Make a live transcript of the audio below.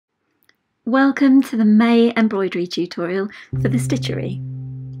Welcome to the May embroidery tutorial for the Stitchery.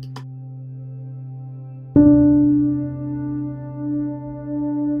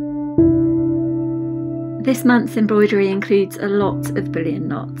 This month's embroidery includes a lot of bullion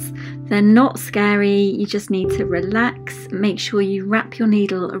knots. They're not scary, you just need to relax, make sure you wrap your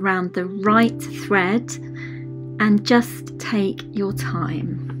needle around the right thread and just take your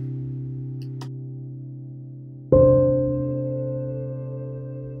time.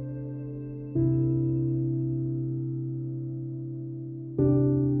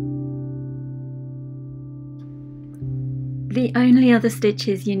 The only other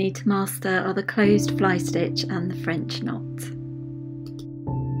stitches you need to master are the closed fly stitch and the French knot.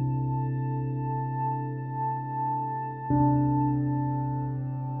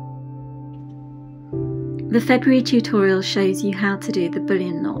 The February tutorial shows you how to do the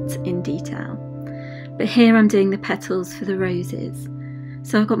bullion knot in detail, but here I'm doing the petals for the roses.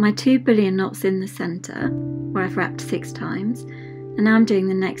 So I've got my 2 bullion knots in the centre where I've wrapped 6 times, and now I'm doing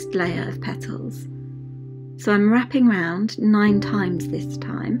the next layer of petals. So I'm wrapping round 9 times this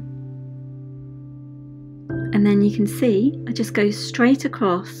time, and then you can see I just go straight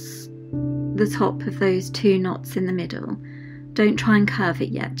across the top of those 2 knots in the middle. Don't try and curve it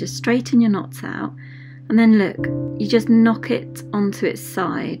yet, just straighten your knots out, and then look, you just knock it onto its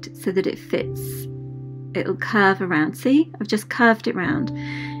side so that it fits. It'll curve around. See, I've just curved it round.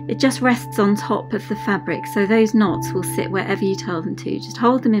 It just rests on top of the fabric, so those knots will sit wherever you tell them to. Just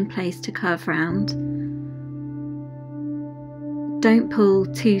hold them in place to curve round. Don't pull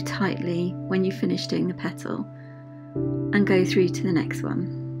too tightly when you finish doing the petal, and go through to the next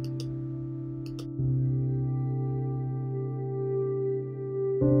one.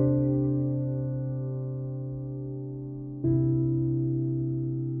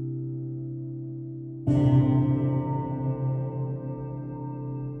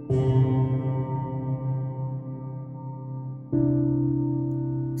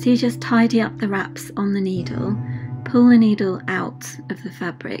 So you just tidy up the wraps on the needle, pull the needle out of the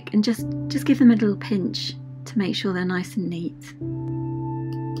fabric and just give them a little pinch to make sure they're nice and neat.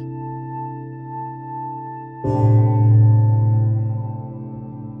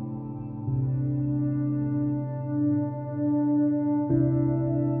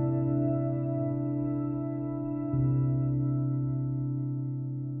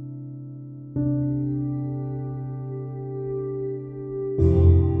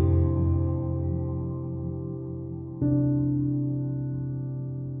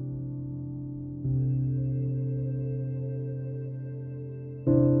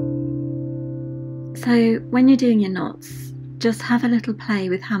 So when you're doing your knots, just have a little play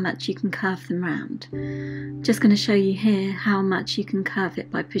with how much you can curve them round. Just going to show you here how much you can curve it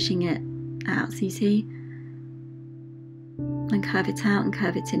by pushing it out. So you see, and curve it out and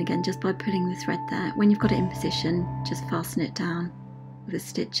curve it in again just by pulling the thread there. When you've got it in position, just fasten it down with a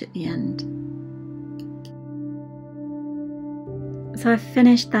stitch at the end. So I've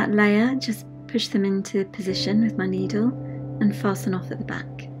finished that layer, just push them into position with my needle and fasten off at the back.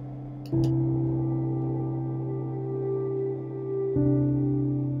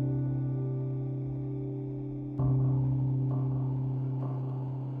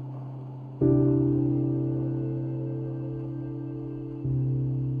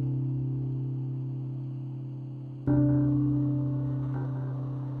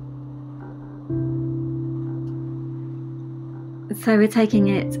 So we're taking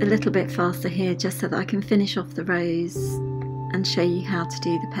it a little bit faster here just so that I can finish off the rose and show you how to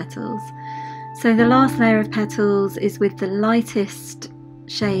do the petals. So the last layer of petals is with the lightest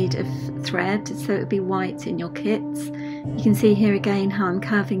shade of thread, so it would be white in your kits. You can see here again how I'm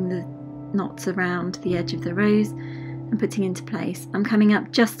curving the knots around the edge of the rose and putting into place. I'm coming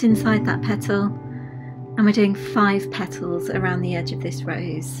up just inside that petal and we're doing 5 petals around the edge of this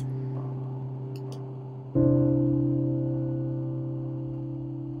rose.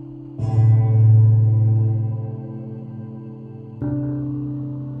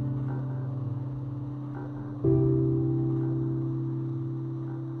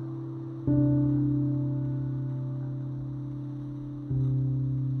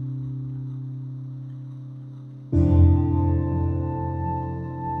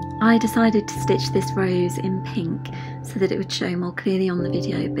 I decided to stitch this rose in pink so that it would show more clearly on the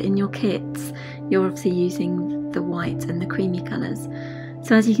video, but in your kits you're obviously using the white and the creamy colours.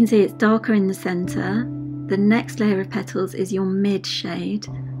 So as you can see, it's darker in the centre, the next layer of petals is your mid shade,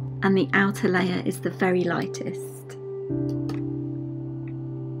 and the outer layer is the very lightest.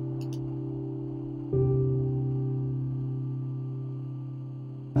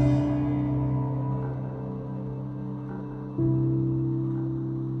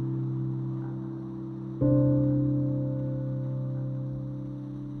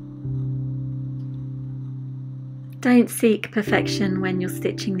 Don't seek perfection when you're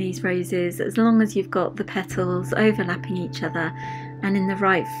stitching these roses, as long as you've got the petals overlapping each other and in the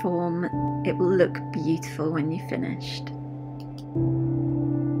right form, it will look beautiful when you've finished.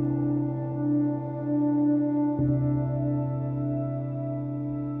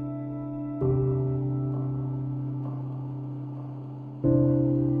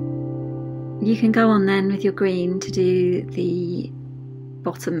 You can go on then with your green to do the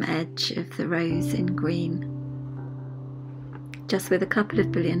bottom edge of the rose in green, just with a couple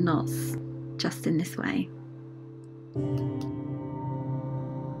of bullion knots, just in this way.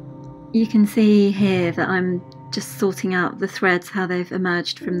 You can see here that I'm just sorting out the threads, how they've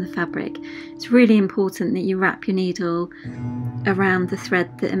emerged from the fabric. It's really important that you wrap your needle around the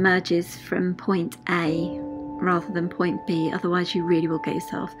thread that emerges from point A rather than point B, otherwise you really will get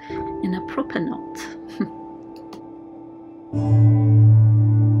yourself in a proper knot.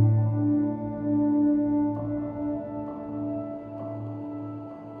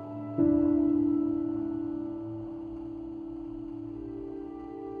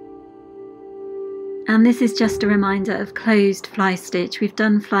 And this is just a reminder of closed fly stitch. We've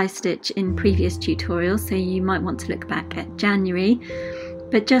done fly stitch in previous tutorials, so you might want to look back at January.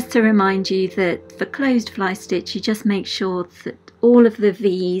 But just to remind you that for closed fly stitch, you just make sure that all of the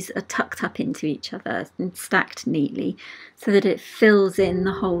V's are tucked up into each other and stacked neatly so that it fills in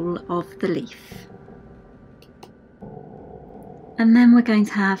the whole of the leaf. And then we're going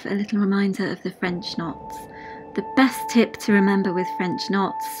to have a little reminder of the French knots. The best tip to remember with French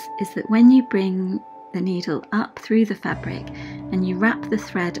knots is that when you bring the needle up through the fabric and you wrap the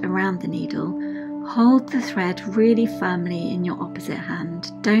thread around the needle, hold the thread really firmly in your opposite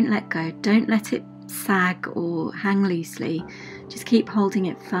hand. Don't let go, don't let it sag or hang loosely. Just keep holding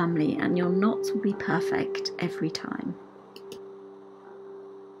it firmly and your knots will be perfect every time.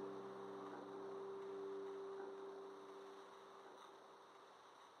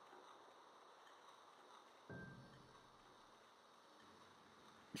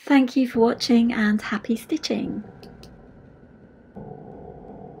 Thank you for watching and happy stitching!